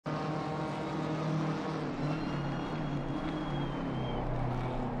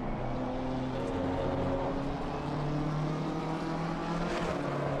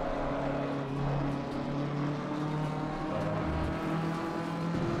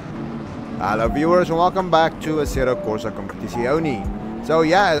Hello viewers and welcome back to Assetto Corsa Competizione. So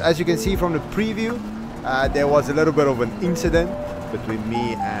yeah, as you can see from the preview, there was a little bit of an incident between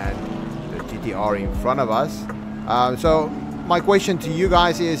me and the GTR in front of us. So my question to you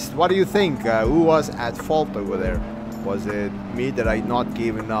guys is, what do you think? Who was at fault over there? Was it me that I not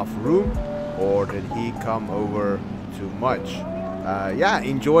gave enough room, or did he come over too much? Yeah,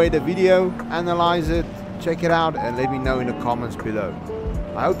 enjoy the video, analyze it, check it out, and let me know in the comments below.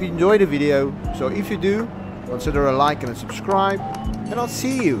 I hope you enjoyed the video, so if you do, consider a like and a subscribe, and I'll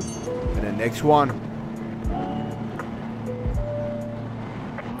see you in the next one.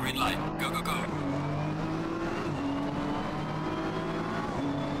 Green light, go, go, go.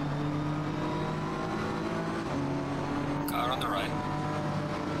 Car on the right.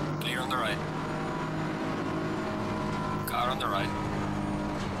 Clear on the right. Car on the right.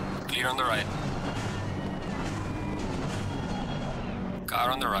 Clear on the right. Car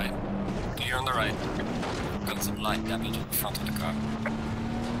on the right. Clear on the right. Got some light damage in front of the car.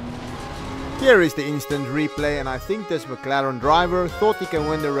 Here is the instant replay, and I think this McLaren driver thought he can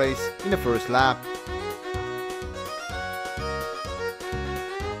win the race in the first lap.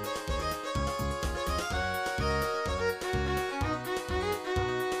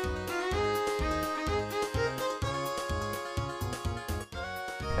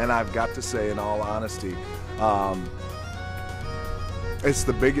 And I've got to say, in all honesty, it's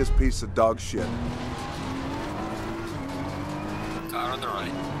the biggest piece of dog shit. Car on the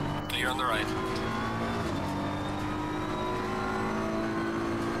right. Clear on the right.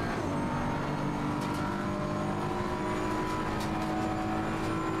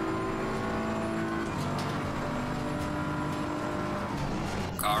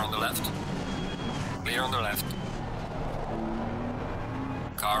 Car on the left. Clear on the left.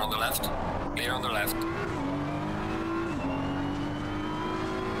 Car on the left. Clear on the left.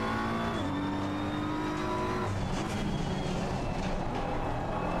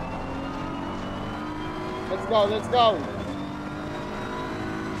 Let's go, let's go.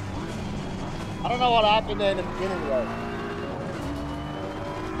 I don't know what happened there in the beginning though.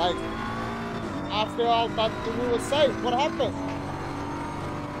 Like, after all that we were safe, what happened?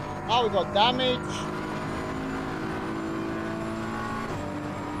 Oh, we got damage.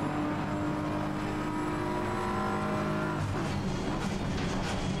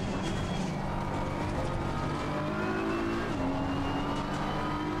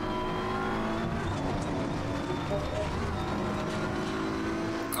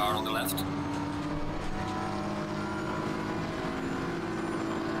 Car on the left.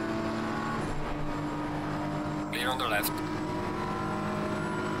 Clear on the left.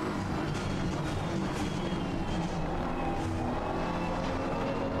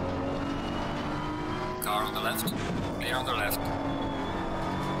 Car on the left. Clear on the left.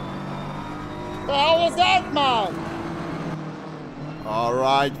 The hell was that, man?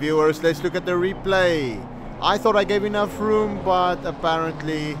 Alright viewers, let's look at the replay. I thought I gave enough room, but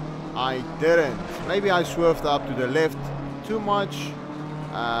apparently I didn't. Maybe I swerved up to the left too much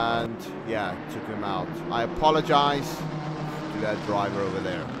and yeah, took him out. I apologize to that driver over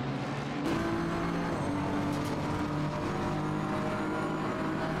there.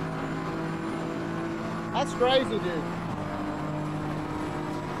 That's crazy, dude.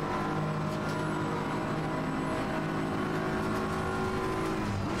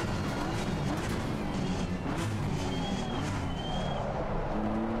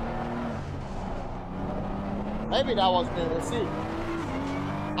 Maybe that was me, we'll see.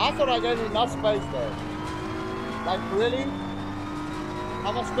 I thought I gave you enough space there. Like, really?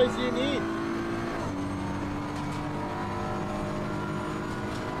 How much space do you need?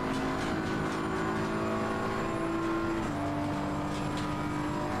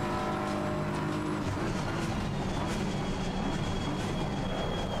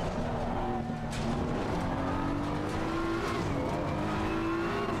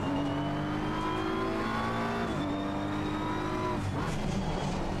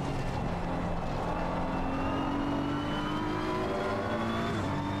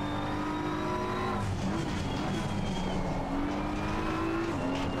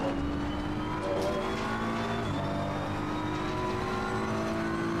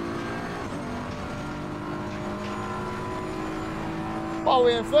 Well,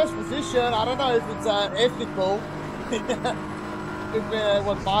 we're in first position. I don't know if it's ethical, if it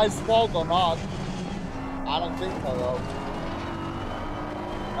was my fault or not. I don't think so, though.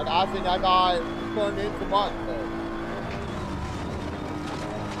 And I think that guy turned in too much, though.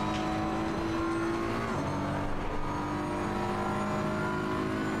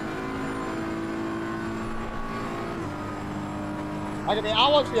 Like, I mean, I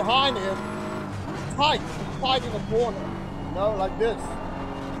was behind him, tight in the corner, you know, like this.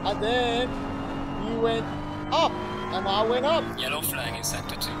 And then he went up, and I went up. Yellow flag in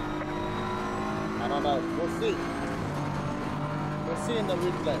sector 2. I don't know. We'll see. We'll see in the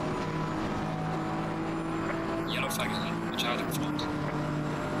replay. Yellow flag ahead. Watch out in front.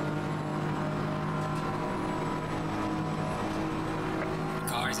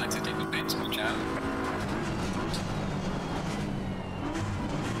 Car is exiting the pit. Watch out.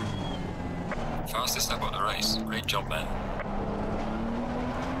 Fastest lap of the race. Great job, man.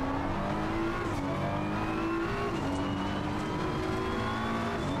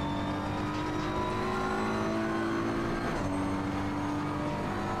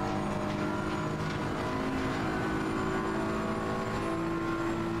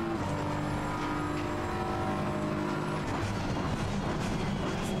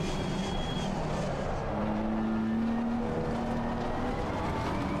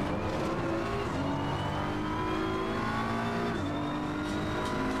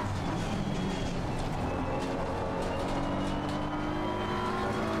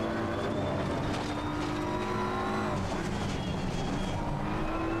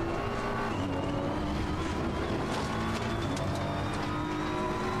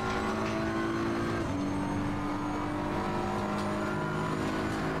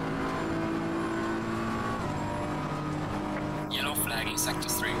 Yellow flag in sector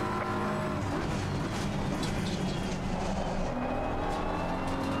 3.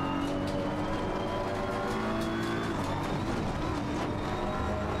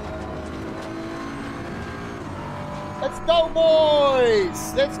 Let's go,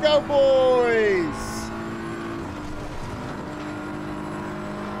 boys! Let's go, boys!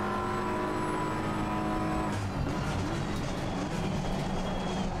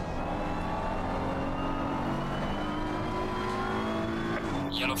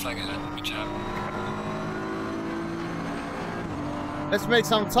 Yellow flag ahead. Watch out. Let's make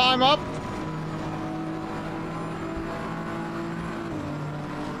some time up.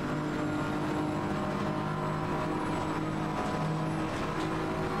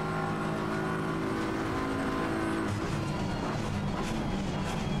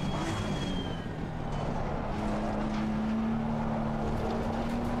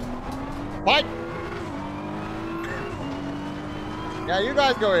 Fight! Yeah, you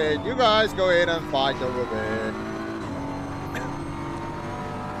guys go ahead. You guys go ahead and fight over there.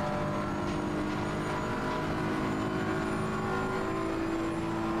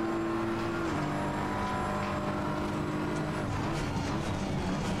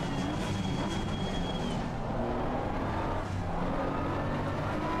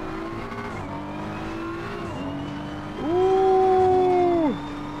 Ooh.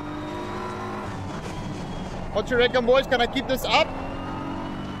 What you reckon, boys? Can I keep this up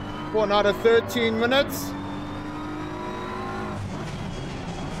for another 13 minutes?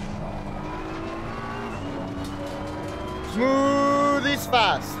 Smooth is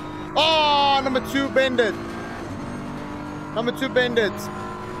fast. Oh, number 2 bended. Number 2 bended.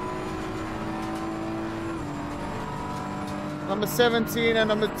 Number 17 and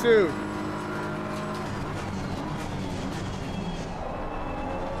number 2.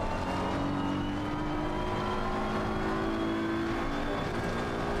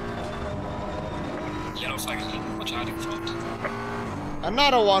 Yellow flag ahead. Watch out in front.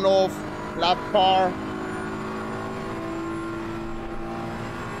 Another one off lap car.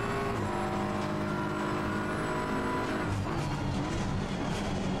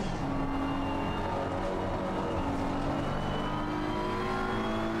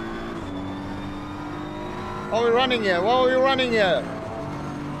 What are we running here? What are we running here?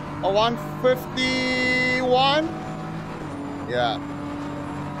 A 151? Yeah.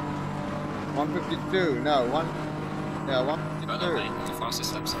 152. No, one. Yeah, 152. The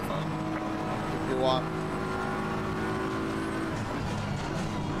fastest lap so far. 51.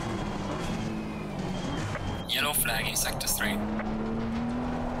 Yellow flag in sector 3.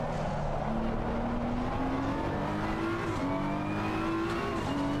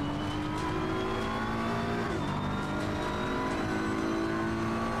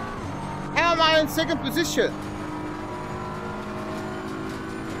 How am I in second position?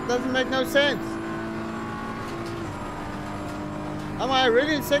 Doesn't make no sense. Am I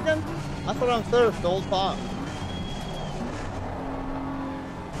really in second? I thought I'm third the whole time.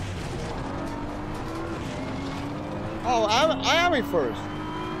 Oh, I am in first.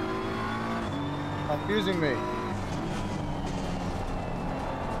 Confusing me.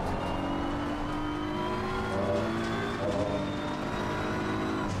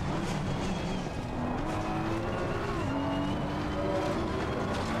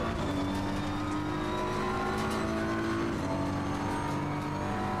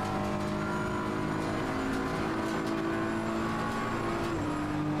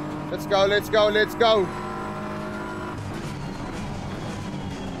 Let's go, let's go, let's go.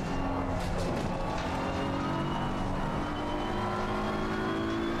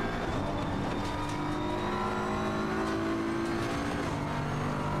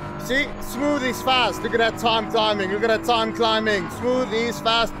 See, smooth is fast. Look at that time climbing. Look at that time climbing. Smooth is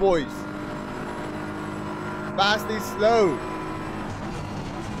fast, boys. Fast is slow.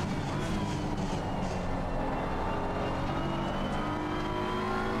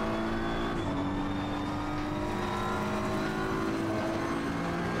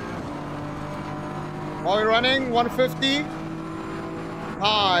 Are we running 150?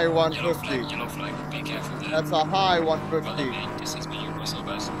 High 150. Yellow flag, be careful there. That's a high Well, 150. I mean, this is me, you so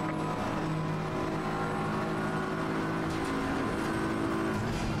best.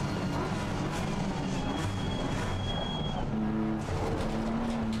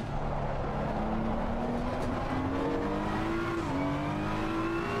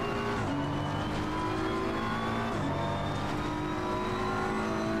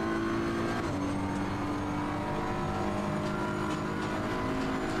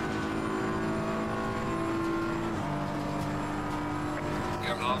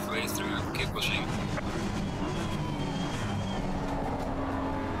 You're halfway through, keep pushing.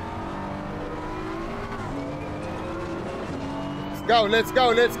 Let's go, let's go,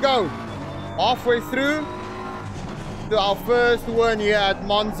 let's go. Halfway through to our first one here at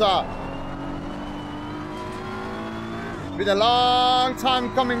Monza. Been a long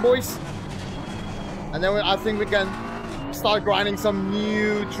time coming, boys. And then I think we can start grinding some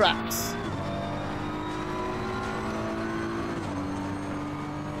new tracks.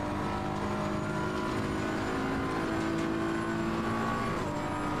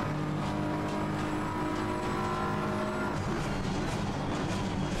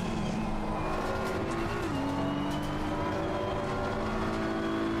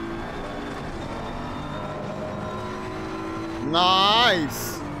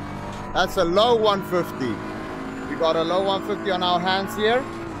 Nice. That's a low 150. We got a low 150 on our hands here.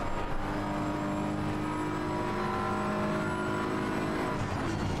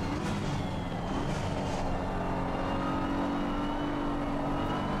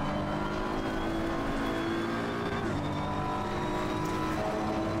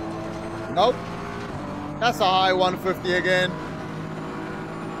 Nope. That's a high 150 again.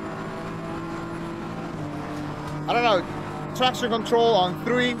 I don't know. Traction control on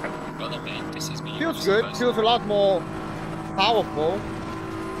 3. Well, I mean, this is me, Feels so good. best. Feels a lot more powerful.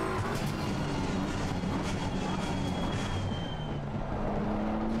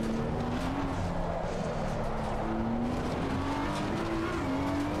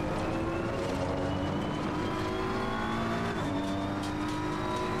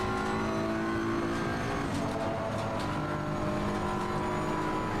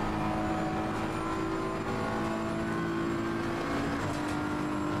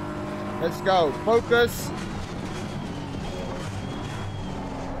 Let's go. Focus.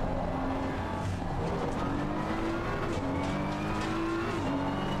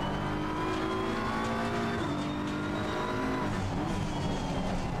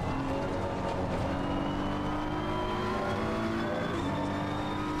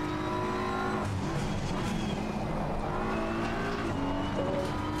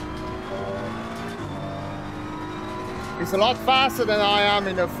 It's a lot faster than I am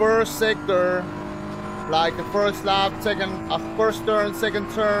in the first sector, like the first lap, first turn,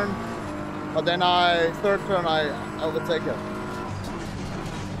 second turn, but then third turn I overtake it.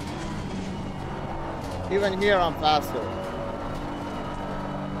 Even here I'm faster.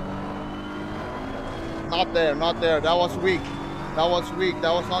 Not there, not there. That was weak. That was weak.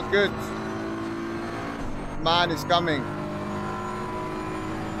 That was not good. Man is coming.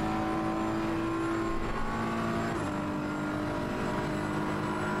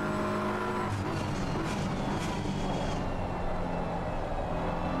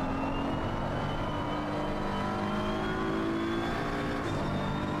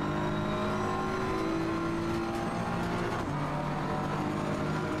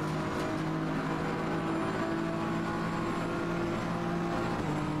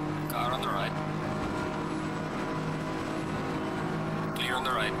 Car on the right. Clear on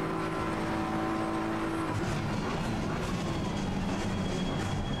the right.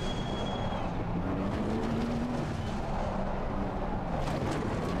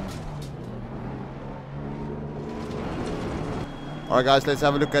 Alright guys, let's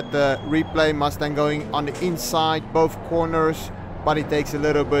have a look at the replay. Mustang going on the inside, both corners, but it takes a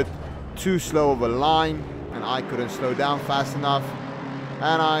little bit too slow of a line and I couldn't slow down fast enough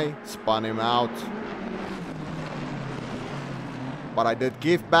and I spun him out. but I did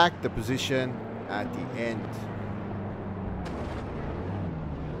give back the position at the end.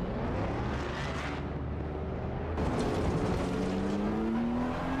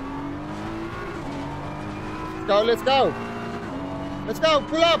 Let's go. Let's go.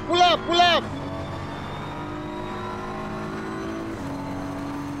 Pull up, pull up, pull up.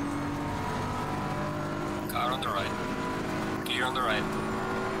 Car on the right. Gear on the right.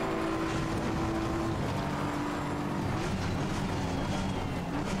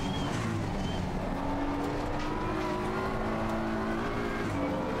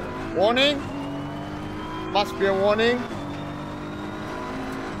 Warning. Must be a warning.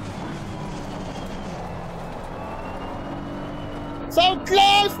 So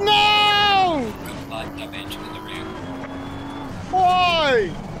close now! Got light damage in the rear. Why?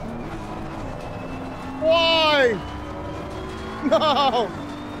 Why? No!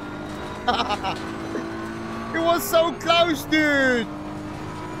 It was so close, dude!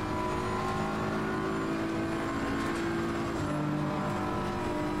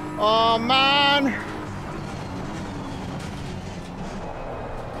 Oh, man!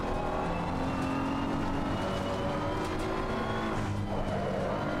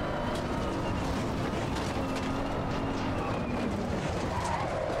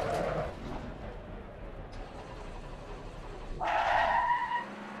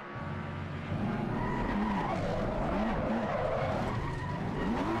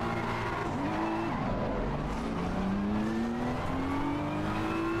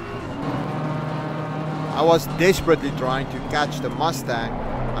 I was desperately trying to catch the Mustang,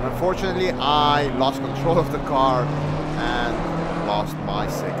 and unfortunately I lost control of the car and lost my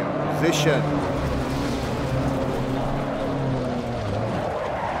second position.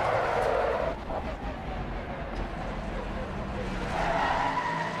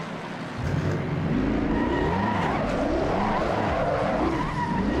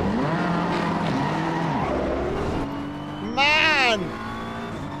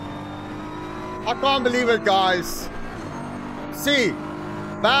 I can't believe it, guys. See,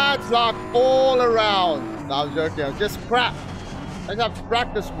 bad luck all around. No, I'm joking. I'm just crap. I just have to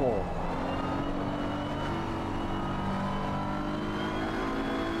practice more.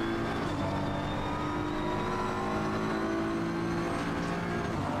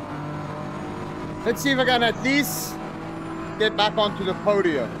 Let's see if I can at least get back onto the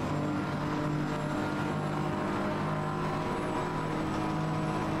podium.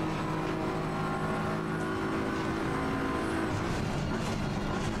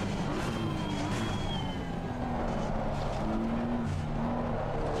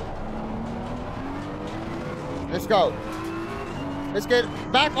 Let's go. Let's get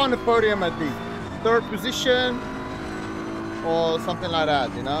back on the podium at least. Third position or something like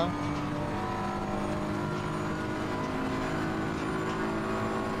that, you know?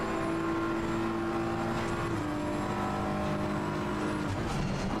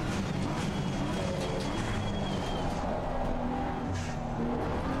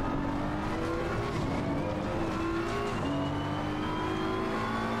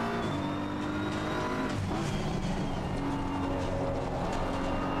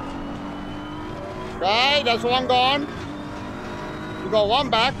 Right, that's one gone. We got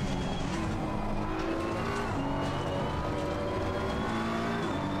one back.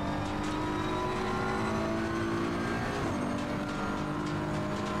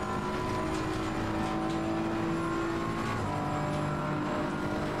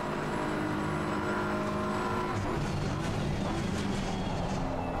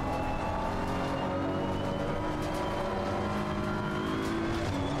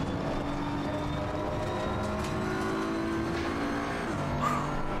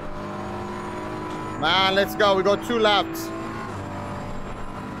 Man, let's go. We got 2 laps.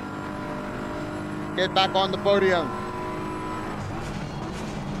 Get back on the podium.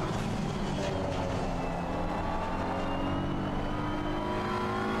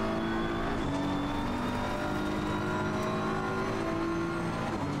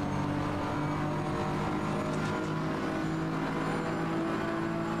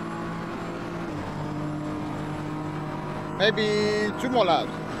 Maybe 2 more laps.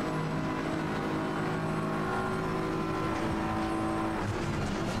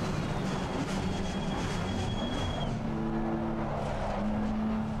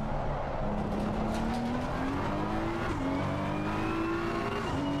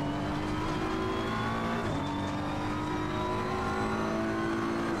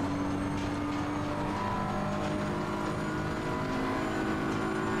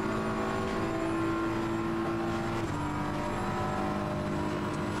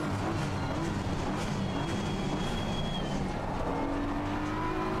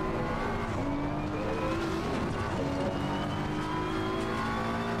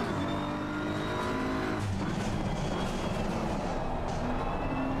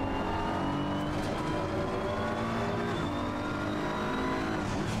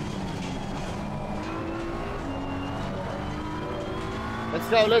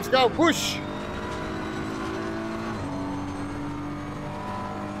 go, let's go, push!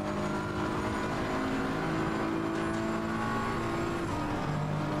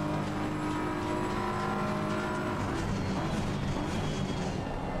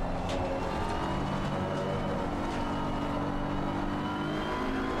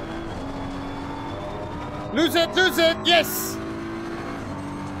 Lose it, yes!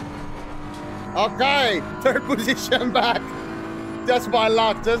 Okay, third position back. Just by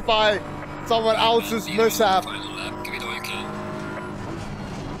luck, just by someone else's mishap. Final lap, give it all you can.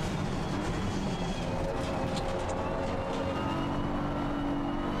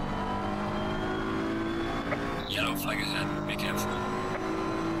 Yellow flag ahead, be careful.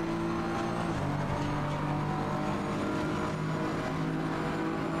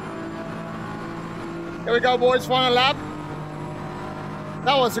 Here we go, boys, final lap.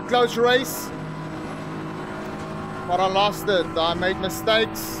 That was a close race. But I lost it. I made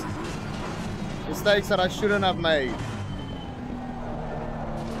mistakes. Mistakes that I shouldn't have made.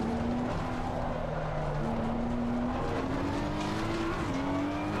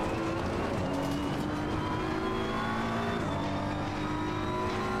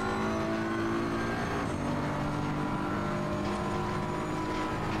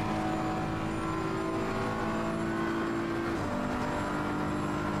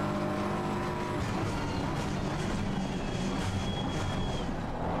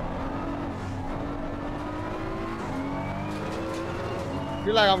 I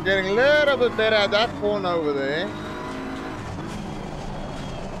feel like I'm getting a little bit better at that corner over there.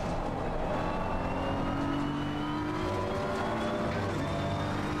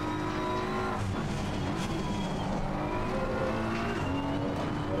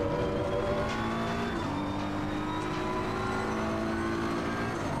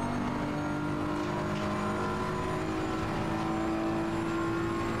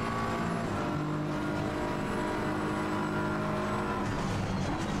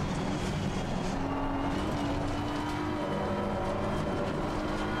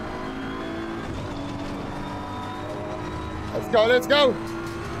 Let's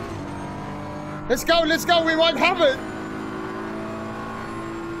go. Let's go, we won't have it.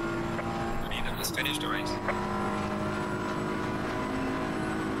 Let's finish the race.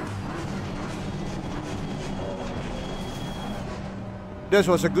 This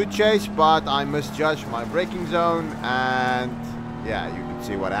was a good chase, but I misjudged my braking zone, and yeah, you can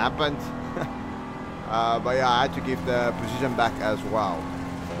see what happened. But yeah, I had to give the position back as well.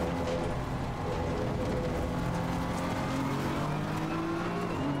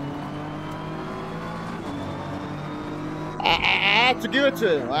 I had to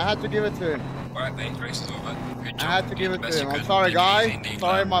give it to him. Alright, mate, race is over. Good job. I had to give it Best to you him. I'm could. sorry, Take it guy. easy indeed,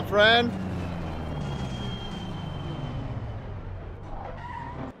 Sorry, lad. my friend.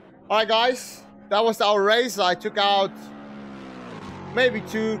 Alright, guys. That was our race. I took out maybe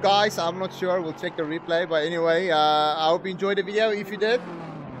 2 guys. I'm not sure. We'll check the replay. But anyway, I hope you enjoyed the video. If you did,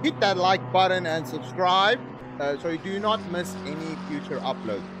 hit that like button and subscribe so you do not miss any future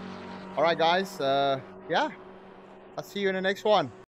uploads. Alright, guys. Yeah. I'll see you in the next one.